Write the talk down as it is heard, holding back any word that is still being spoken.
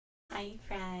Hi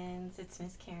friends, it's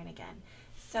Miss Karen again.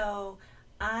 So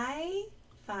I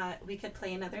thought we could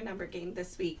play another number game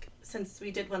this week since we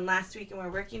did one last week and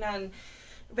we're working on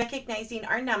recognizing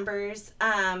our numbers.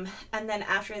 And then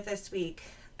after this week,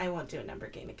 I won't do a number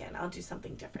game again. I'll do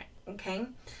something different, okay?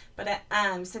 But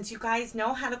since you guys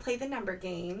know how to play the number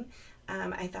game,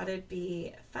 I thought it'd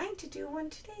be fine to do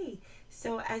one today.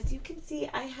 So as you can see,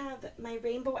 I have my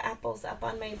rainbow apples up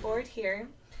on my board here.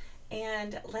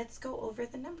 And let's go over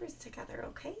the numbers together,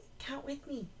 okay? Count with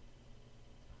me.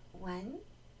 1,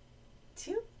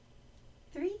 2,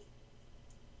 3,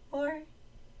 4,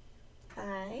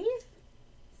 5,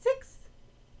 6,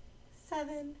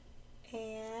 7,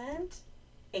 and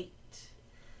 8.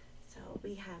 So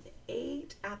we have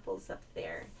 8 apples up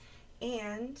there.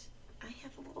 And I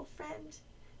have a little friend.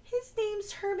 His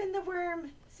name's Herman the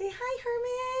Worm. Say hi,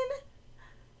 Herman.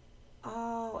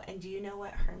 Oh, and do you know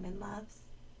what Herman loves?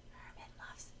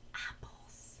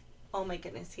 Oh my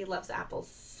goodness, he loves apples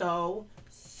so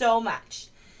much.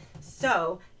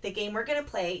 So the game we're going to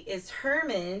play is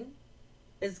Herman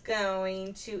is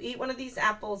going to eat one of these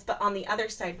apples, but on the other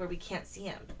side where we can't see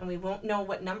him. And we won't know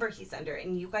what number he's under.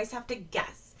 And you guys have to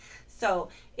guess. So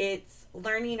it's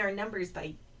learning our numbers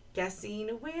by guessing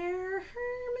where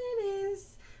Herman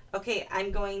is. Okay,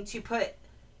 I'm going to put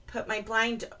my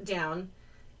blind down.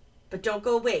 But don't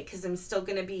go away because I'm still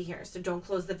going to be here. So don't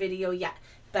close the video yet.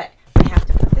 But I have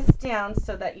to put this down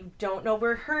so that you don't know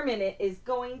where Herman is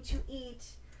going to eat.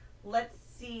 Let's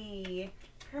see.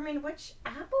 Herman, which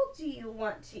apple do you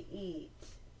want to eat?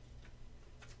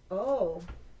 Oh,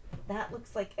 that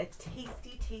looks like a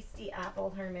tasty apple,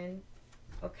 Herman.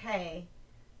 Okay.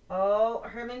 Oh,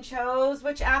 Herman chose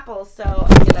which apple. So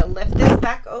I'm going to lift this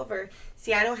back over.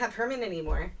 See, I don't have Herman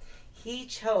anymore. He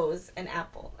chose an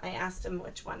apple. I asked him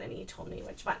which one, and he told me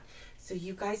which one. So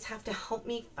you guys have to help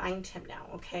me find him now,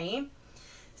 okay?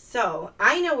 So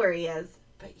I know where he is,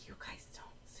 but you guys don't.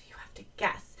 So you have to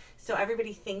guess. So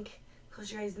everybody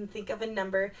close your eyes and think of a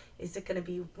number. Is it going to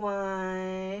be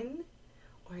 1?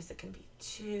 Or is it going to be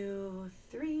 2,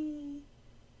 3,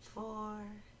 4,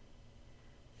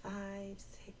 5,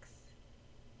 6,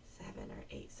 7, or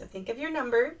 8? So think of your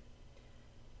number.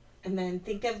 And then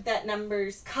think of that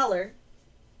number's color.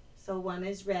 So 1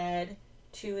 is red,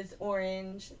 2 is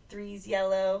orange, 3 is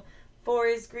yellow, 4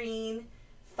 is green,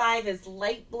 5 is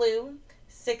light blue,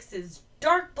 6 is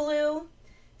dark blue,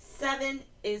 7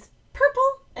 is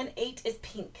purple, and 8 is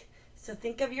pink. So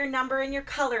think of your number and your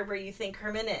color where you think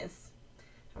Herman is.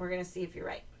 And we're going to see if you're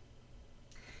right.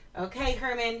 Okay,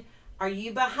 Herman, are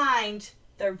you behind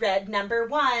the red number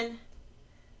 1?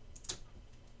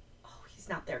 Oh, he's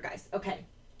not there, guys. Okay.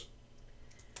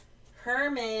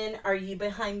 Herman, are you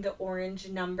behind the orange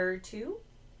number 2?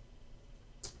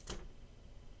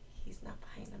 He's not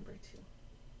behind number 2.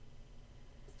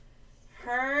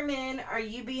 Herman, are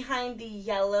you behind the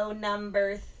yellow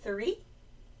number 3?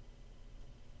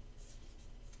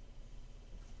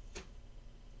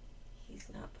 He's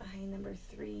not behind number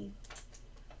 3.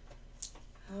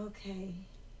 Okay.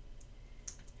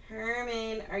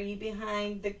 Herman, are you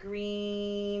behind the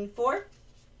green 4?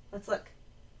 Let's look.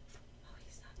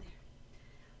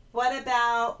 What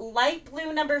about light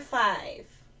blue number 5?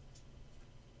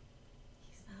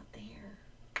 He's not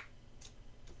there.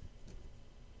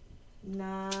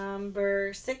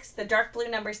 Number 6, the dark blue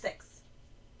number 6.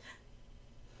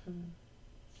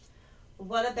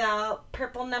 What about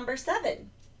purple number 7?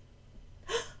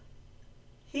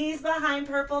 He's behind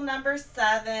purple number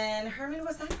 7. Herman,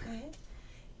 was that good?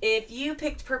 If you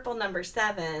picked purple number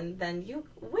 7, then you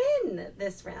win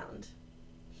this round.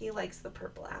 He likes the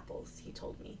purple apples, he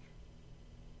told me.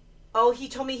 Oh, he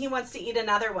told me he wants to eat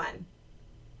another one.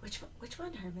 Which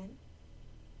one, Herman?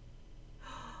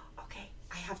 Okay,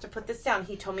 I have to put this down.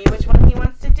 He told me which one he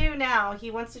wants to do now.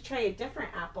 He wants to try a different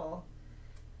apple.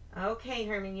 Okay,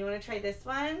 Herman, you want to try this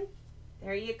one?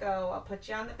 There you go. I'll put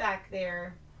you on the back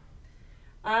there.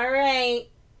 All right.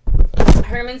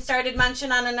 Herman started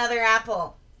munching on another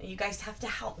apple. You guys have to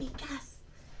help me guess.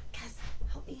 Guess.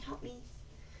 Help me.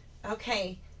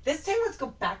 Okay. This time, let's go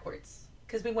backwards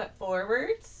because we went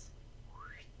forwards.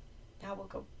 Now we'll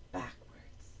go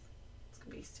backwards. It's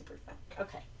going to be super fun.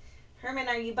 Okay. Herman,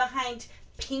 are you behind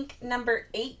pink number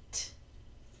 8?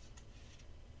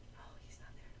 Oh, he's not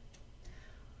there.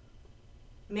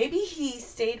 Maybe he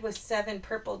stayed with 7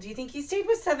 purple. Do you think he stayed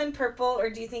with 7 purple or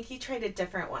do you think he tried a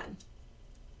different one?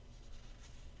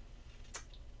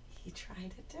 He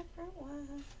tried a different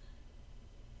one.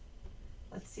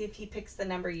 Let's see if he picks the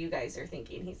number you guys are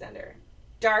thinking he's under.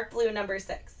 Dark blue number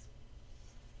 6.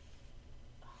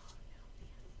 Oh,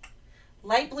 no.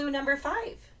 Light blue number 5.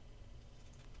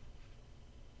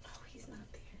 Oh, he's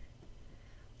not there.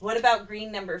 What about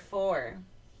green number 4?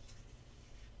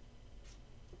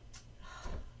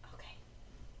 Okay.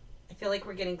 I feel like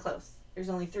we're getting close. There's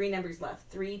only 3 numbers left.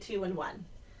 3, 2, and 1.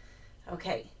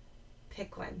 Okay.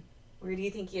 Pick one. Where do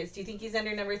you think he is? Do you think he's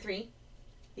under number 3?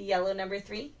 The yellow number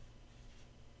 3?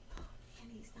 Oh, man,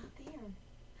 he's not there.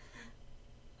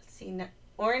 Let's see.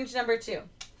 Orange number 2.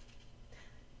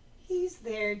 He's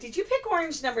there. Did you pick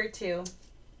orange number 2?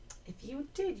 If you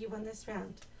did, you won this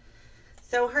round.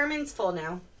 So Herman's full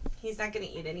now. He's not going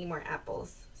to eat any more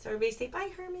apples. So everybody say bye,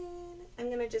 Herman. I'm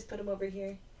going to just put him over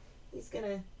here. He's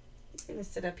going to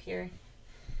sit up here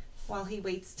while he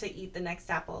waits to eat the next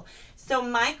apple. So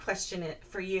my question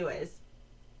for you is,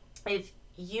 if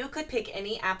you could pick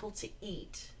any apple to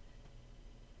eat,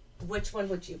 which one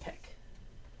would you pick?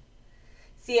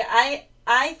 See,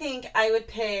 I think I would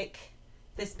pick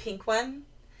this pink one.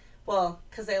 Well,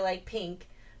 because I like pink,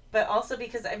 but also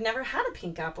because I've never had a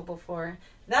pink apple before.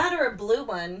 That or a blue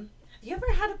one. Have you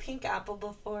ever had a pink apple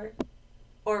before?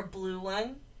 Or a blue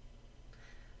one?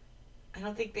 I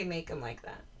don't think they make them like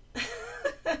that.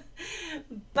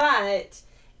 But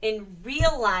in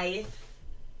real life,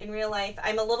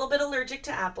 I'm a little bit allergic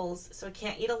to apples, so I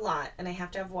can't eat a lot, and I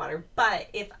have to have water. But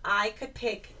if I could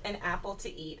pick an apple to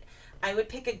eat, I would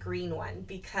pick a green one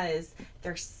because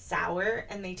they're sour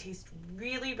and they taste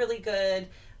really, really good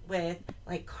with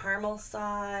like caramel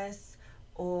sauce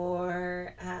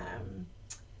or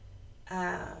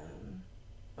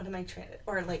what am I trying to,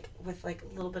 or like with like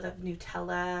a little bit of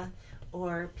Nutella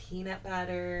or peanut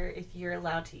butter. If you're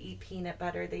allowed to eat peanut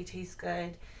butter, they taste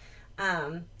good.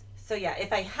 So yeah,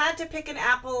 if I had to pick an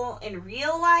apple in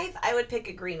real life, I would pick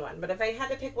a green one. But if I had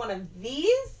to pick one of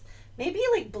these, maybe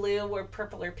like blue or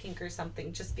purple or pink or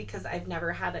something, just because I've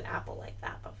never had an apple like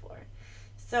that before.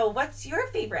 So what's your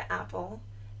favorite apple?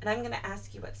 And I'm going to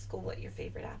ask you at school what your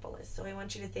favorite apple is. So I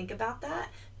want you to think about that,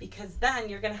 because then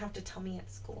you're going to have to tell me at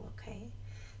school, okay?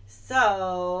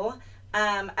 So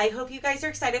I hope you guys are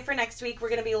excited for next week. We're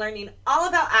going to be learning all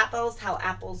about apples, how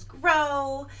apples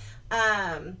grow,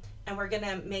 and we're going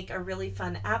to make a really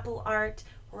fun apple art.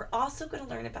 We're also going to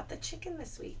learn about the chicken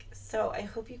this week. So I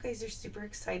hope you guys are super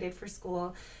excited for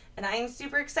school. And I'm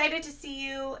super excited to see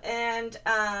you. And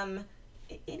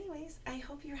anyways, I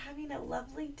hope you're having a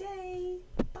lovely day.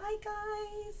 Bye,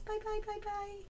 guys. Bye, bye, bye, bye.